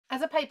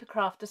As a paper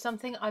crafter,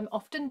 something I'm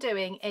often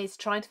doing is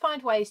trying to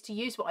find ways to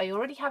use what I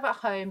already have at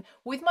home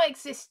with my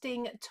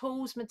existing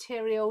tools,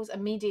 materials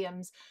and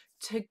mediums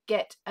to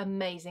get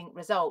amazing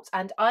results.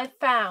 And I've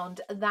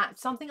found that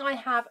something I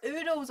have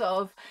oodles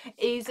of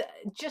is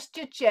just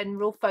your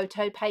general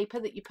photo paper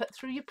that you put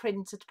through your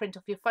printer to print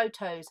off your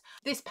photos.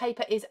 This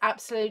paper is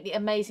absolutely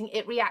amazing.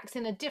 It reacts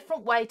in a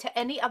different way to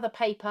any other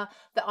paper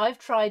that I've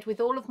tried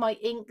with all of my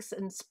inks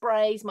and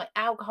sprays, my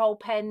alcohol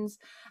pens,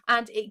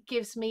 and it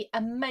gives me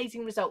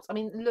amazing results. I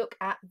mean, look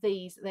at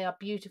these, they are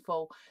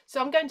beautiful.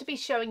 So I'm going to be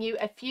showing you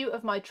a few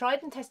of my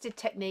tried and tested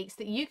techniques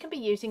that you can be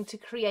using to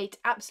create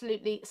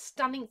absolutely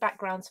stunning backgrounds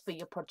for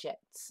your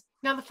projects.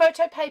 Now, the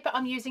photo paper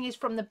I'm using is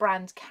from the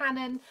brand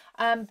Canon,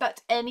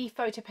 but any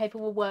photo paper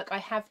will work. I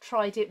have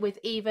tried it with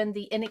even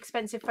the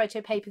inexpensive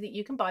photo paper that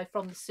you can buy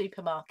from the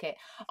supermarket.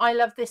 I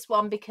love this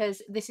one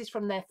because this is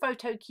from their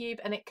photo cube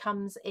and it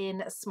comes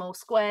in small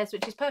squares,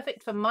 which is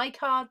perfect for my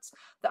cards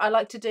that I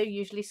like to do,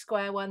 usually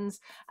square ones,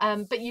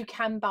 but you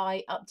can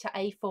buy up to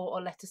A4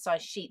 or letter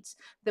size sheets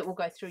that will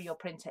go through your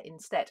printer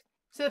instead.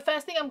 So the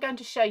first thing I'm going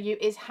to show you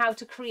is how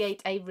to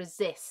create a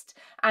resist,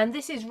 and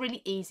this is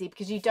really easy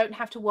because you don't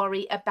have to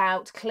worry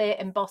about clear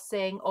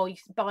embossing or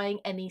buying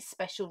any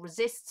special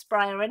resist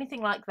spray or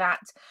anything like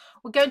that.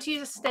 We're going to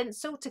use a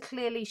stencil to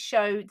clearly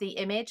show the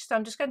image, so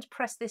I'm just going to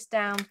press this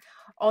down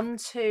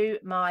onto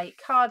my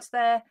cards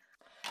there.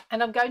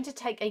 And I'm going to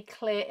take a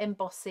clear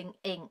embossing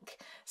ink.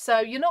 So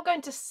you're not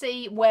going to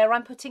see where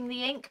I'm putting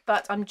the ink,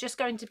 but I'm just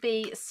going to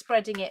be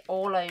spreading it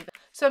all over.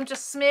 So I'm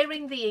just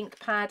smearing the ink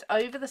pad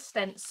over the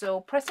stencil,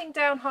 pressing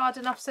down hard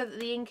enough so that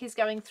the ink is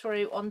going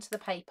through onto the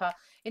paper,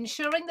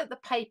 ensuring that the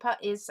paper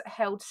is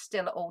held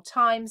still at all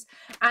times.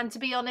 And to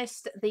be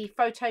honest, the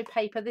photo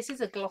paper, this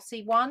is a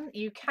glossy one.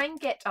 You can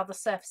get other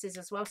surfaces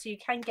as well, so you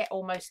can get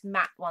almost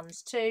matte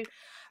ones too.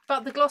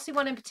 But the glossy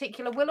one in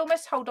particular will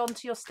almost hold on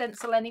to your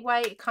stencil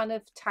anyway. It kind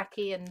of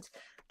tacky and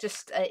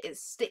just it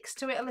sticks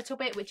to it a little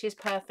bit, which is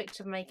perfect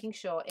for making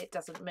sure it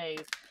doesn't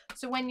move.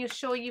 So when you're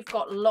sure you've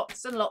got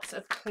lots and lots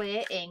of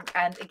clear ink,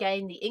 and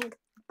again the ink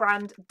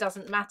brand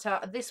doesn't matter,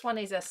 this one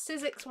is a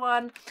Sizzix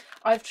one.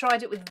 I've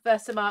tried it with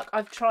Versamark,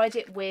 I've tried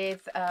it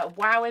with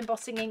Wow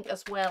embossing ink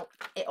as well.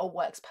 It all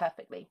works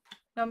perfectly.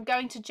 Now I'm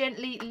going to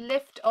gently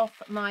lift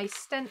off my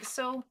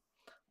stencil,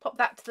 pop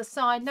that to the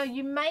side. Now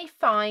you may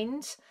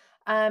find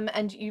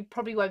and you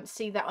probably won't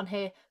see that on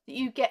here, that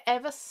you get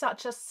ever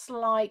such a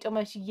slight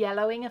almost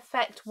yellowing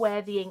effect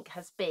where the ink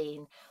has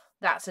been.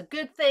 That's a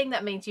good thing.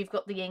 That means you've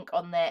got the ink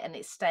on there and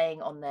it's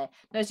staying on there.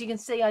 Now, as you can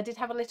see, I did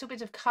have a little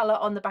bit of colour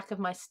on the back of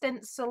my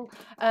stencil.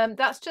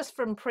 That's just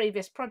from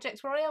previous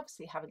projects where I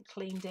obviously haven't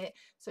cleaned it,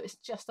 so it's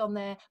just on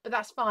there, but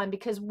that's fine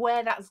because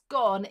where that's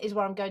gone is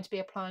where I'm going to be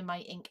applying my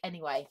ink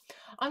anyway.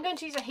 I'm going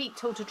to use a heat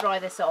tool to dry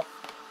this off.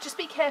 Just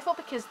be careful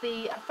because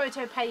the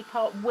photo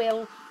paper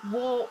will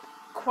warp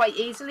quite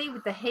easily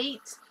with the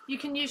heat. You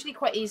can usually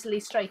quite easily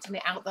straighten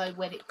it out though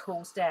when it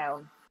cools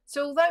down.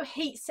 So although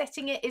heat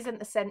setting it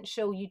isn't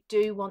essential, you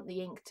do want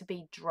the ink to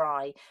be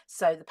dry,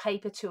 so the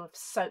paper to have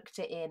soaked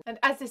it in. And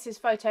as this is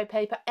photo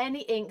paper,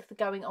 any ink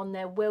going on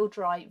there will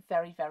dry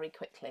very, very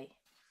quickly.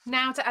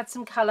 Now to add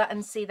some colour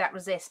and see that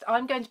resist.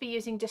 I'm going to be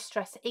using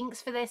Distress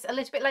inks for this. A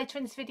little bit later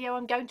in this video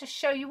I'm going to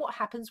show you what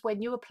happens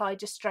when you apply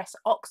Distress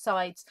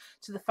Oxides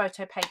to the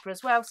photo paper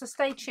as well, so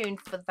stay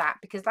tuned for that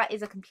because that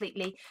is a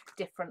completely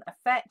different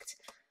effect.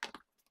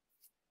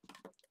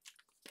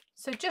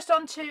 So just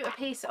onto a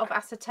piece of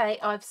acetate,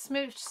 I've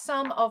smoothed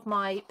some of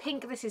my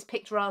pink, this is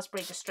Picked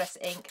Raspberry Distress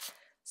ink,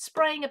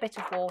 spraying a bit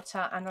of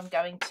water, and I'm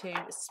going to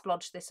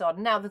splodge this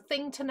on. Now the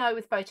thing to know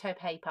with photo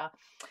paper,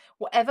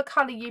 whatever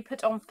colour you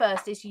put on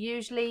first is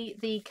usually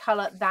the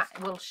colour that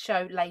will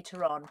show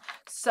later on.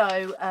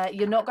 So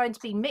you're not going to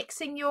be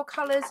mixing your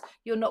colours,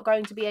 you're not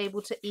going to be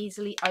able to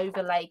easily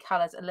overlay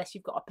colours unless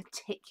you've got a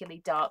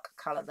particularly dark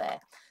colour there.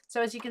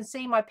 So as you can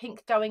see my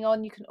pink going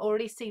on, you can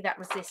already see that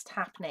resist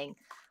happening.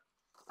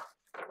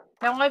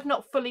 Now I've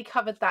not fully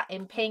covered that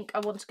in pink. I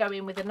want to go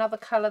in with another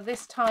colour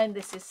this time.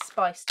 This is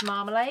Spiced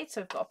Marmalade,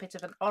 so I've got a bit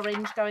of an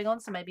orange going on,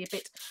 so maybe a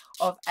bit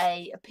of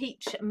a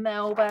peach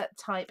Melba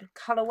type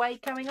colourway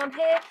going on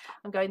here.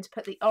 I'm going to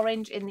put the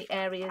orange in the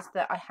areas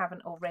that I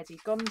haven't already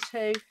gone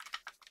to.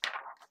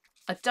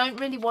 I don't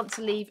really want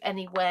to leave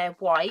anywhere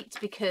white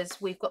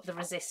because we've got the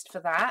resist for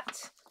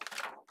that.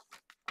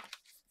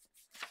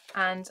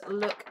 And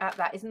look at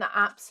that, isn't that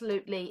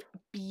absolutely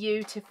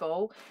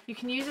beautiful? You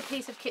can use a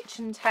piece of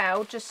kitchen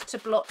towel just to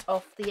blot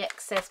off the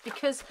excess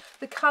because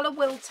the colour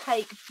will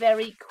take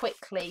very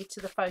quickly to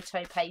the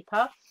photo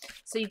paper,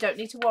 so you don't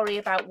need to worry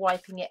about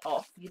wiping it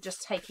off. You're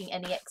just taking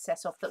any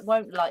excess off that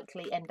won't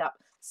likely end up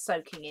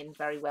soaking in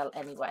very well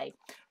anyway.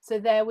 So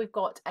there we've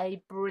got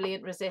a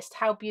brilliant resist.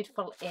 How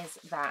beautiful is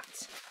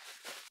that?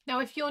 Now,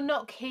 if you're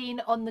not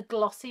keen on the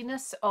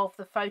glossiness of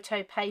the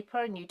photo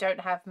paper and you don't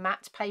have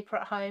matte paper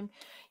at home,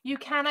 you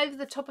can, over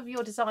the top of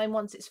your design,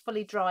 once it's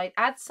fully dried,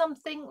 add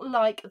something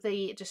like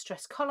the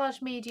Distress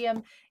Collage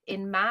medium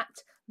in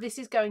matte. This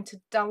is going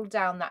to dull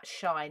down that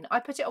shine. I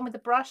put it on with a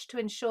brush to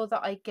ensure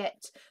that I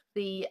get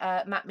the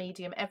matte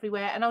medium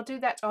everywhere, and I'll do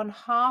that on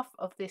half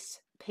of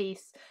this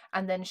piece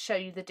and then show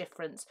you the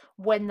difference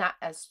when that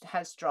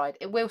has dried.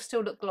 It will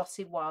still look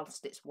glossy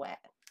whilst it's wet.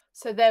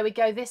 So there we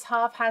go, this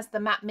half has the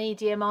matte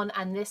medium on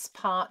and this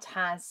part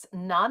has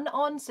none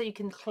on, so you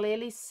can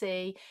clearly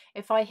see,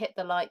 if I hit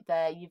the light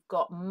there, you've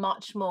got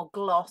much more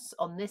gloss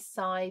on this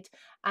side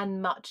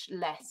and much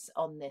less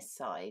on this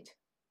side.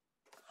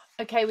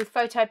 Okay, with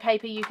photo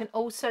paper, you can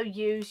also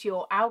use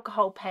your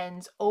alcohol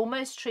pens,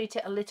 almost treat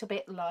it a little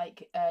bit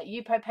like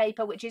Yupo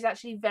paper, which is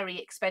actually very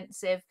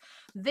expensive.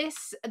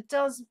 This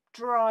does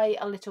dry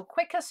a little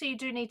quicker, so you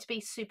do need to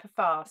be super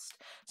fast.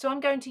 So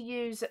I'm going to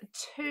use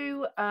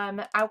two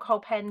alcohol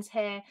pens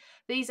here.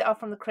 These are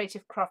from the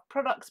Creative Craft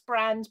Products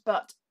brand,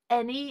 but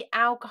any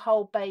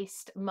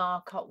alcohol-based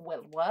marker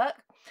will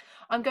work.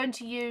 I'm going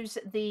to use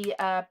the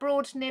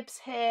broad nibs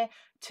here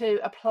to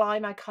apply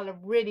my colour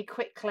really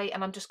quickly,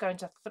 and I'm just going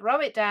to throw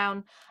it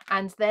down,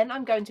 and then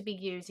I'm going to be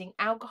using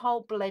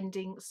alcohol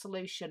blending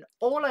solution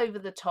all over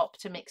the top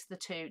to mix the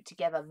two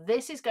together.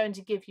 This is going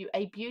to give you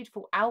a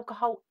beautiful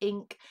alcohol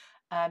ink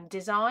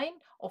design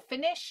or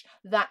finish.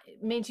 That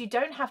means you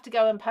don't have to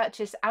go and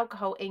purchase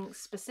alcohol ink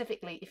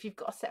specifically. If you've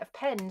got a set of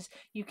pens,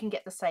 you can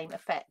get the same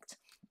effect.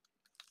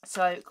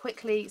 So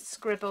quickly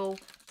scribble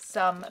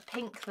some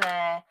pink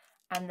there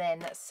and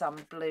then some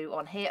blue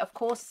on here. Of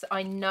course,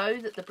 I know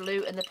that the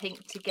blue and the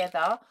pink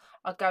together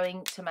are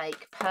going to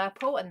make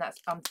purple, and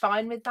I'm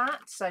fine with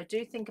that. So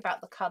do think about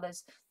the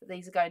colours that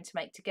these are going to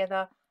make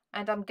together.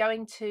 And I'm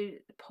going to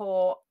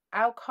pour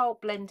alcohol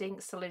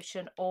blending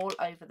solution all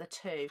over the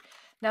two.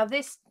 Now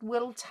this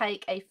will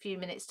take a few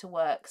minutes to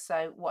work.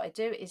 So what I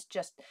do is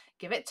just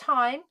give it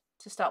time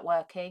to start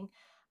working,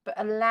 but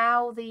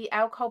allow the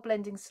alcohol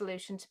blending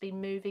solution to be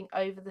moving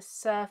over the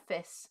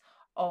surface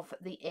of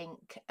the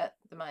ink at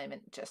the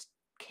moment. Just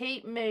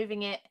keep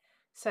moving it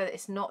so that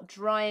it's not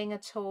drying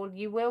at all.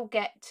 You will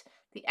get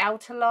the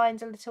outer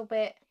lines a little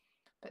bit,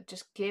 but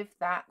just give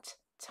that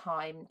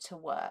time to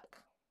work.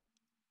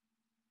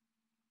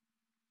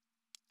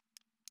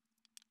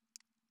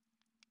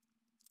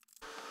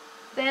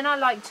 Then I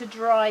like to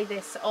dry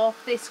this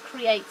off. This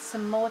creates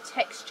some more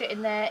texture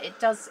in there. It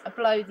does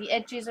blow the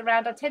edges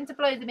around. I tend to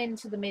blow them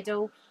into the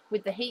middle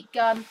with the heat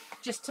gun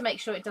just to make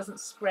sure it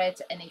doesn't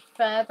spread any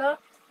further,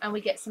 and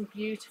we get some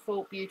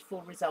beautiful,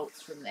 beautiful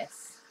results from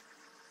this.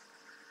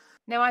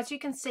 Now, as you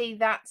can see,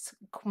 that's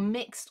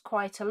mixed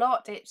quite a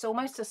lot. It's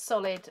almost a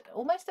solid,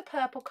 almost a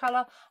purple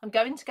colour. I'm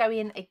going to go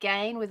in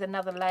again with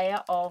another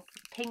layer of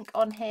pink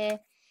on here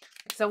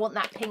because I want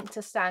that pink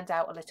to stand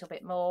out a little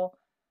bit more.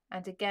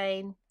 And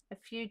again, a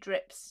few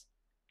drips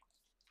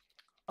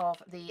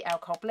of the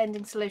alcohol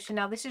blending solution.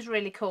 Now this is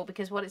really cool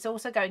because what it's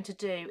also going to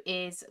do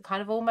is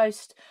kind of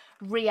almost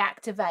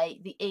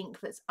reactivate the ink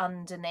that's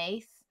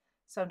underneath.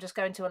 So I'm just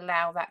going to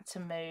allow that to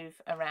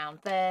move around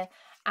there.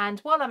 And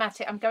while I'm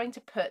at it, I'm going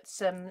to put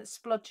some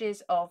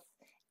splodges of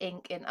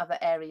ink in other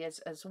areas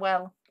as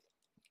well.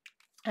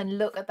 And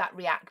look at that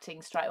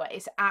reacting straight away.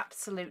 It's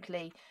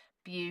absolutely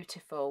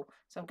beautiful.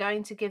 So I'm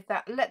going to give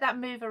that, let that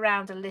move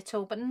around a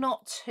little, but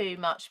not too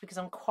much because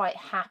I'm quite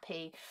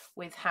happy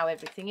with how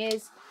everything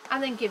is,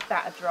 and then give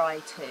that a dry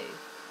too.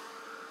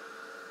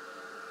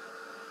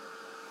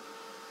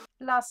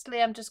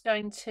 Lastly, I'm just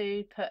going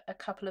to put a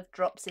couple of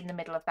drops in the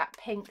middle of that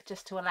pink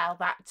just to allow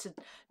that to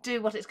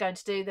do what it's going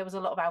to do. There was a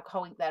lot of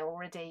alcohol ink there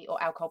already,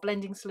 or alcohol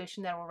blending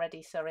solution there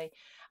already, sorry.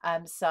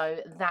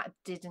 So that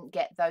didn't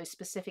get those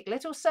specific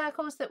little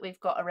circles that we've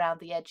got around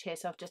the edge here.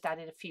 So I've just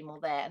added a few more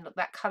there, and look,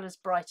 that colour's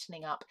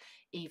brightening up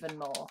even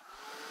more.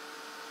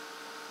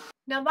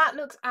 Now that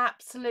looks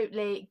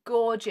absolutely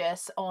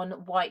gorgeous on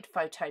white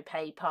photo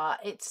paper.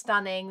 It's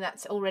stunning.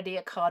 That's already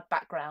a card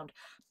background.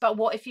 But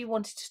what if you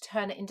wanted to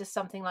turn it into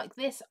something like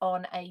this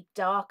on a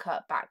darker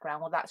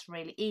background? Well, that's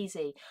really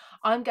easy.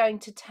 I'm going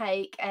to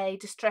take a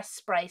Distress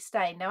Spray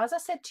stain. Now, as I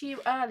said to you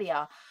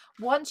earlier,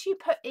 once you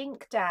put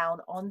ink down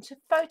onto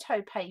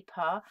photo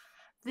paper,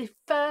 the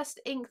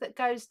first ink that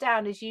goes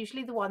down is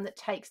usually the one that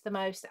takes the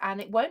most, and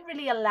it won't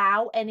really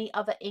allow any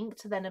other ink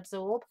to then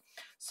absorb.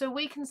 So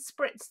we can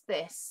spritz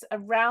this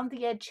around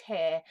the edge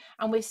here,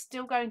 and we're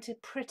still going to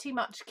pretty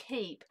much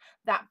keep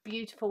that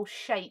beautiful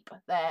shape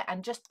there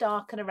and just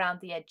darken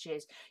around the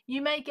edges.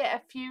 You may get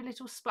a few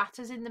little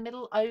splatters in the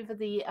middle over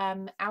the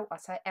I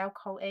say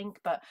alcohol ink,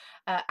 but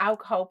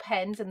alcohol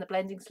pens and the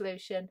blending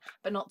solution,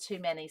 but not too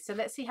many. So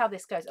let's see how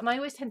this goes. And I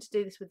always tend to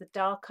do this with a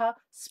darker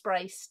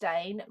spray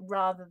stain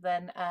rather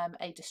than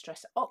a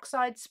Distress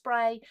Oxide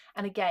spray.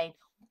 And again,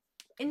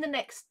 in the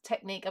next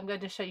technique, I'm going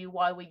to show you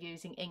why we're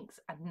using inks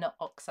and not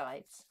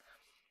oxides.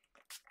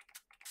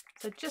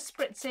 So just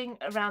spritzing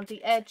around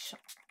the edge,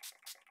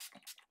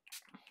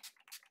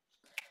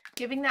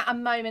 giving that a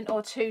moment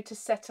or two to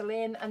settle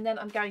in, and then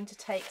I'm going to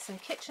take some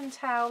kitchen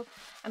towel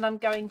and I'm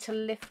going to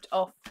lift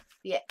off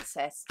the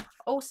excess.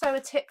 Also, a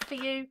tip for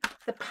you,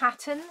 the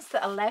patterns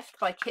that are left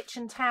by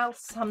kitchen towel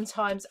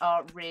sometimes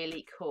are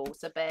really cool,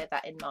 so bear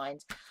that in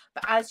mind.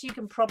 But as you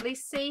can probably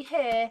see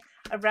here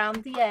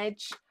around the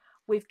edge,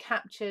 we've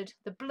captured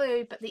the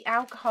blue, but the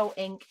alcohol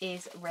ink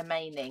is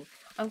remaining.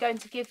 I'm going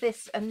to give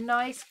this a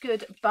nice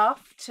good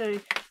buff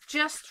to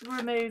just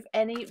remove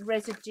any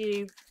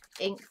residue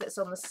ink that's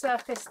on the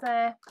surface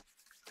there.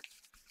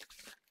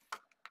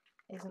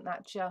 Isn't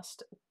that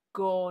just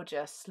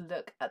gorgeous?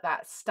 Look at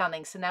that,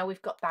 stunning. So now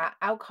we've got that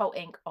alcohol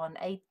ink on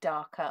a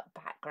darker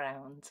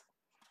background.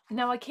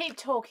 Now, I keep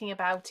talking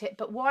about it,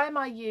 but why am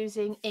I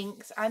using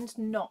inks and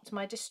not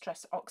my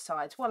Distress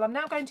Oxides? Well, I'm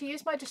now going to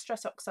use my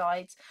Distress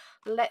Oxides.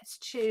 Let's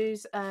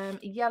choose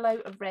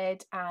yellow,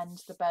 red and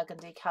the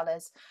burgundy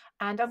colours,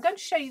 and I'm going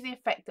to show you the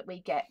effect that we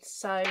get.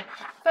 So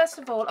first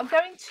of all, I'm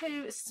going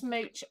to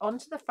smooch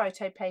onto the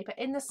photo paper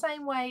in the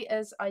same way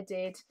as I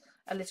did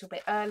a little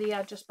bit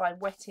earlier, just by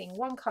wetting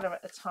one colour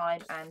at a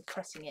time and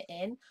pressing it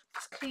in,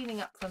 just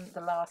cleaning up from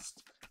the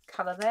last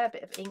colour there, a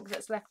bit of ink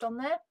that's left on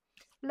there.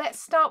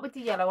 Let's start with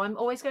the yellow. I'm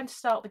always going to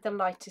start with the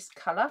lightest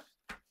colour.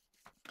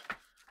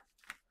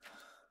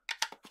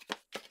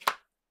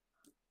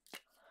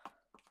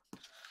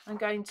 I'm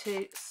going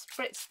to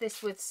spritz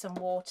this with some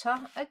water,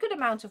 a good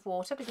amount of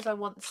water because I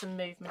want some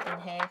movement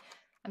in here,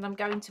 and I'm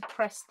going to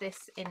press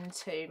this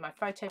into my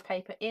photo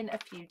paper in a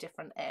few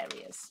different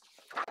areas,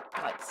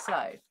 like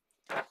so.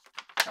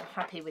 I'm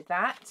happy with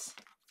that.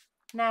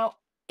 Now,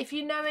 if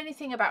you know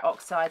anything about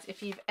Oxides,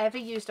 if you've ever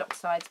used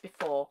Oxides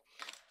before,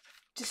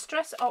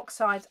 Distress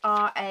Oxides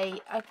are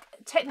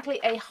technically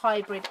a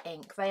hybrid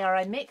ink. They are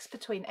a mix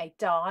between a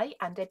dye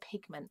and a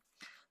pigment.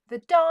 The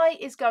dye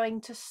is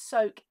going to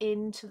soak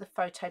into the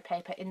photo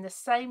paper in the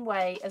same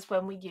way as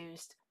when we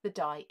used the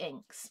dye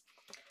inks.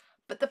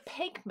 But the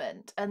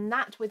pigment, and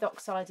that with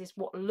Oxides is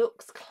what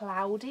looks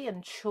cloudy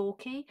and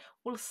chalky,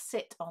 will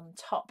sit on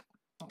top.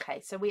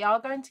 Okay, so we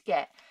are going to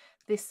get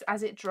this,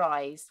 as it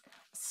dries,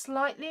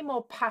 slightly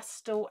more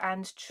pastel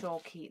and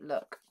chalky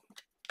look.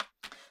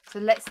 So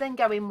let's then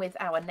go in with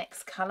our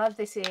next colour.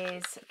 This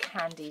is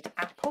Candied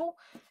Apple.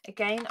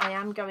 Again, I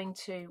am going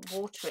to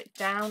water it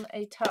down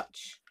a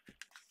touch.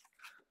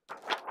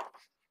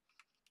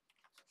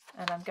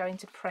 And I'm going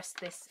to press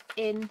this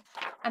in.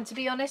 And to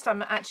be honest,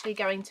 I'm actually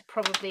going to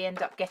probably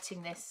end up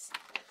getting this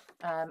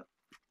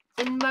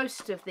in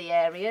most of the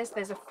areas.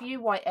 There's a few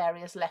white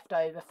areas left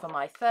over for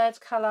my third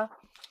colour.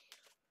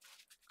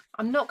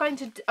 I'm not going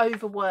to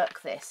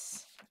overwork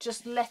this.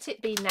 Just let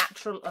it be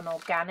natural and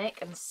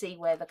organic and see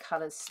where the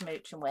colours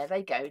smooch and where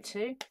they go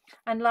to.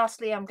 And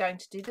lastly, I'm going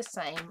to do the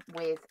same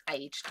with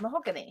Aged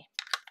Mahogany.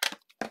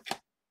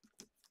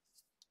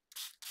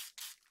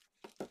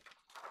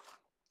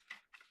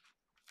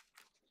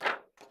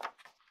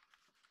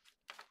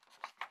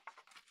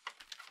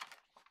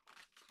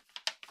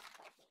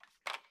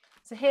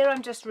 So here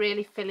I'm just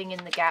really filling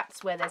in the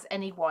gaps where there's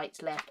any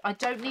white left. I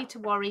don't need to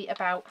worry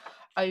about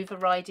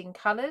overriding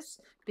colours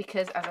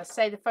because, as I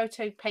say, the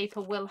photo paper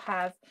will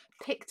have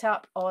picked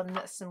up on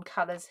some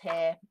colours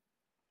here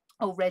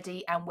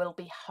already and will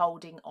be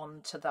holding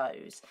on to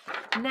those.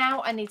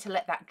 Now I need to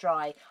let that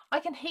dry. I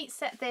can heat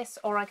set this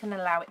or I can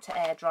allow it to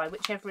air dry,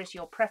 whichever is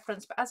your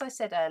preference. But as I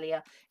said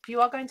earlier, if you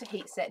are going to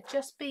heat set,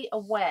 just be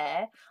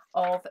aware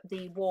of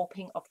the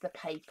warping of the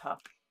paper.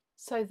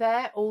 So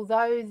there,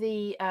 although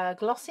the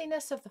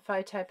glossiness of the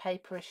photo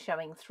paper is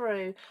showing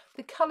through,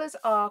 the colours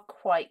are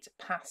quite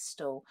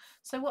pastel.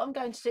 So what I'm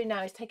going to do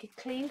now is take a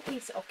clean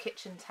piece of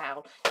kitchen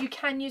towel. You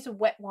can use a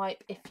wet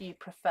wipe if you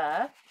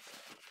prefer.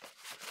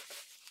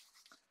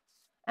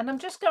 And I'm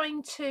just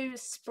going to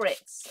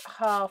spritz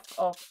half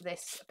of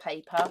this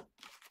paper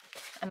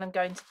and I'm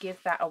going to give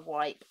that a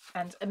wipe,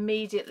 and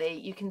immediately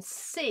you can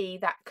see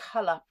that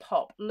colour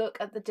pop. Look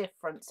at the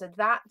difference. So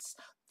that's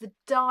the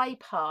dye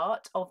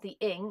part of the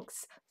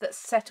inks that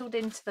settled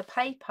into the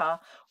paper.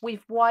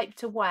 We've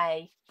wiped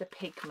away the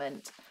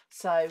pigment.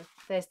 So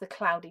there's the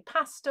cloudy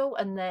pastel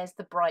and there's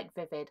the bright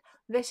vivid.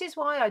 This is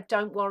why I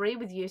don't worry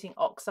with using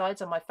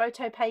Oxides on my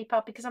photo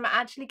paper, because I'm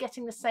actually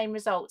getting the same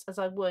results as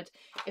I would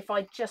if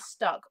I just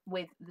stuck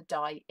with the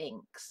dye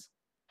inks.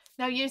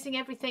 Now, using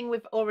everything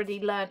we've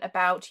already learned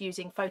about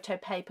using photo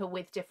paper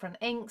with different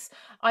inks,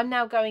 I'm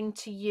now going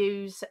to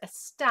use a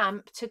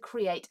stamp to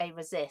create a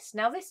resist.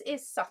 Now, this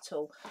is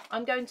subtle.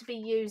 I'm going to be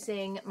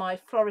using my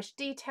Flourish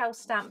Detail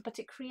stamp, but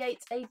it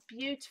creates a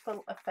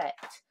beautiful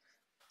effect.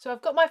 So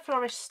I've got my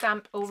Flourish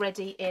stamp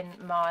already in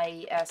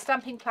my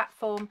stamping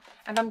platform,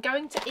 and I'm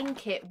going to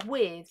ink it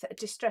with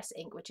Distress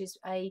ink, which is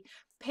a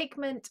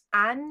pigment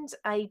and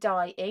a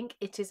dye ink.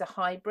 It is a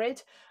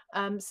hybrid.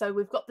 So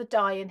we've got the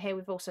dye in here,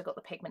 we've also got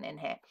the pigment in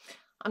here.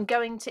 I'm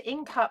going to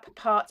ink up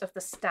part of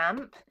the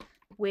stamp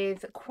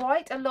with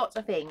quite a lot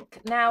of ink.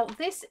 Now,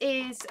 this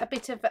is a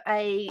bit of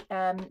a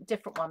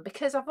different one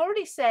because I've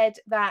already said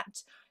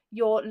that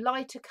your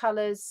lighter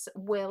colours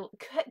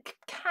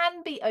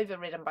can be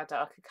overridden by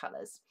darker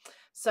colours.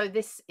 So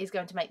this is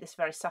going to make this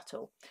very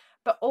subtle.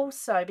 But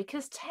also,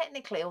 because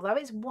technically, although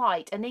it's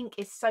white and ink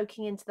is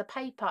soaking into the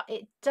paper,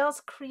 it does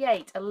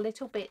create a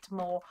little bit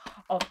more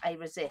of a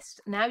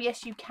resist. Now,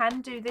 yes, you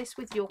can do this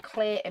with your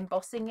clear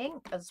embossing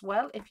ink as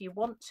well if you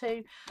want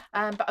to,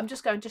 but I'm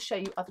just going to show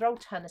you other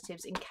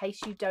alternatives in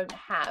case you don't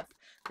have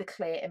the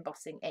clear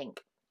embossing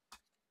ink.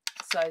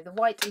 So the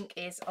white ink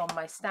is on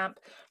my stamp.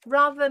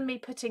 Rather than me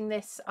putting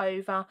this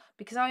over,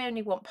 because I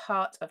only want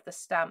part of the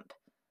stamp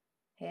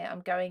here, I'm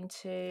going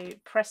to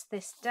press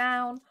this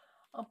down.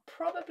 I'll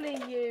probably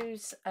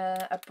use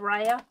a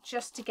brayer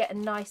just to get a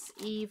nice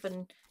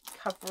even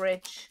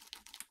coverage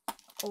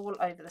all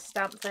over the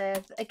stamp there.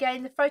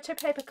 Again, the photo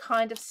paper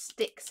kind of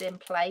sticks in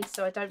place,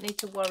 so I don't need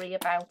to worry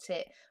about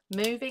it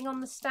moving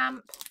on the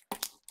stamp.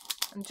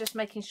 I'm just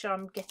making sure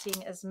I'm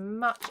getting as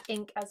much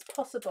ink as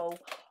possible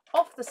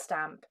off the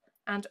stamp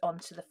and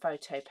onto the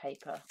photo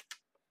paper.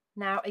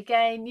 Now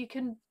again, you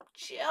can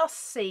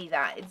just see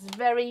that it's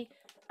very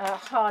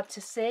hard to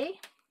see.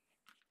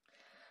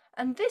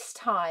 And this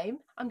time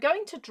I'm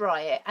going to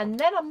dry it, and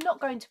then I'm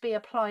not going to be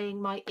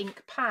applying my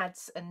ink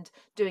pads and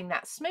doing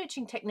that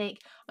smooching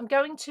technique. I'm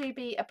going to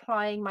be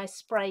applying my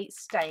spray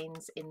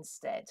stains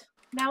instead.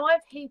 Now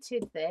I've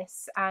heated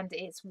this and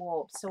it's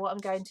warped, so what I'm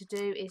going to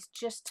do is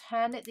just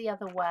turn it the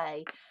other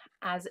way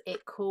as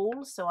it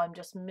cools. So I'm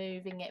just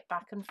moving it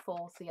back and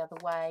forth the other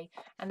way,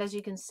 and as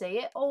you can see,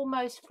 it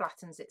almost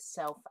flattens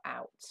itself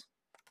out.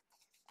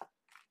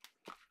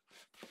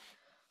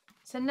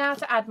 So now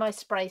to add my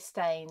spray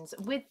stains.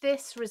 With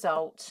this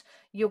result,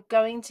 you're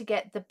going to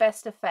get the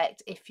best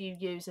effect if you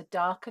use a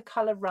darker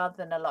colour rather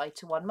than a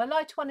lighter one. My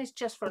lighter one is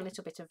just for a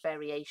little bit of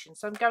variation.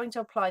 So I'm going to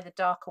apply the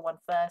darker one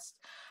first,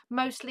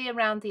 mostly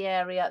around the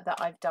area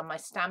that I've done my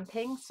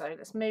stamping. So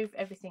let's move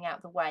everything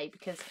out the way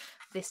because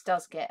this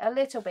does get a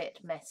little bit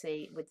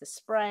messy with the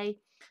spray.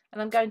 And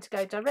I'm going to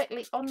go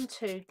directly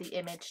onto the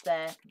image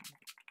there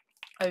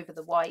over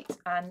the white.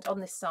 And on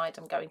this side,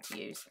 I'm going to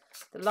use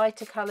the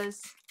lighter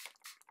colours,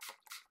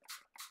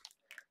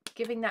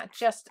 giving that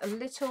just a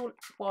little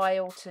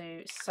while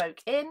to soak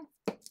in,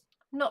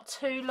 not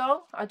too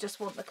long. I just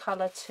want the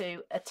colour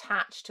to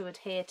attach, to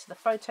adhere to the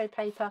photo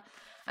paper,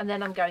 and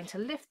then I'm going to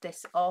lift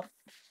this off.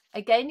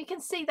 Again, you can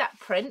see that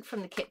print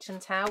from the kitchen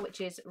towel, which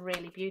is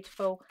really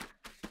beautiful.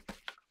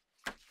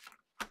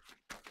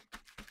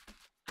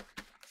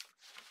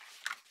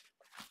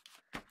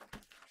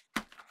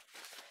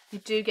 You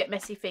do get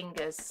messy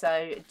fingers,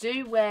 so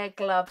do wear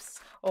gloves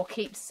or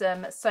keep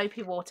some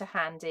soapy water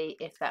handy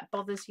if that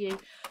bothers you.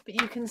 But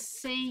you can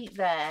see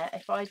there,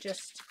 if I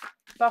just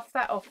buff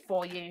that off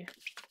for you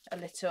a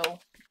little,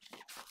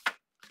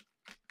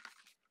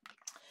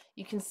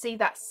 you can see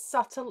that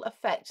subtle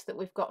effect that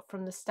we've got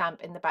from the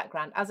stamp in the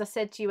background. As I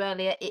said to you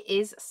earlier, it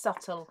is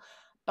subtle,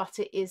 but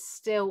it is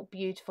still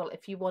beautiful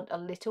if you want a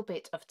little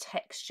bit of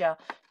texture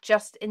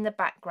just in the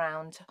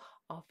background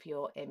of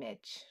your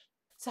image.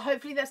 So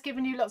hopefully that's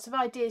given you lots of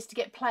ideas to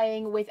get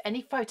playing with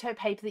any photo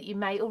paper that you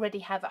may already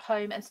have at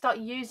home and start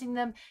using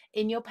them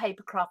in your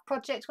papercraft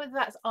projects, whether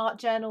that's art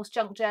journals,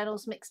 junk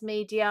journals, mixed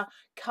media,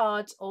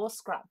 cards or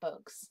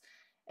scrapbooks.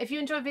 If you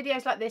enjoy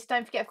videos like this,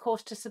 don't forget, of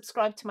course, to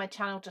subscribe to my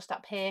channel just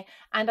up here.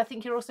 And I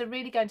think you're also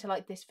really going to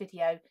like this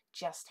video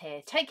just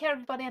here. Take care,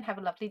 everybody, and have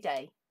a lovely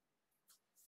day.